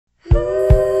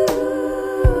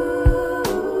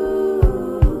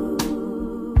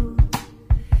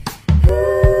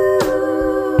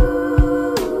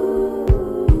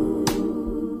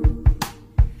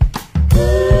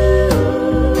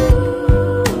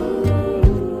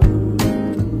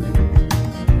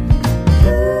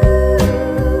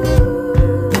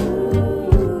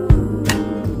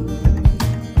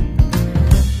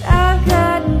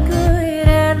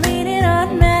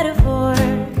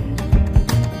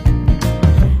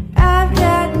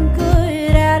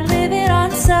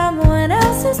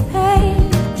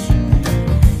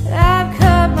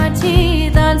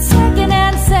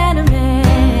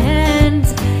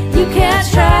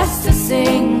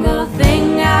single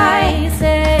thing I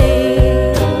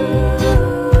say.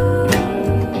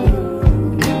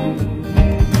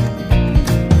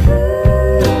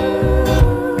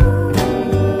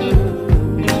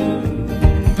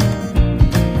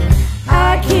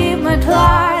 I keep my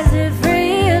closet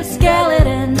free of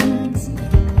skeletons,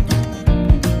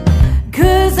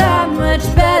 'cause I'm much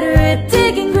better at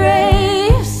digging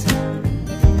graves.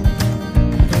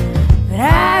 But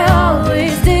I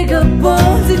always dig up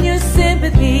bones in your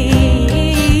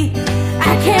sympathy.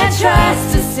 I can't trust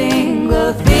a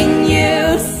single thing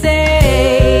you say.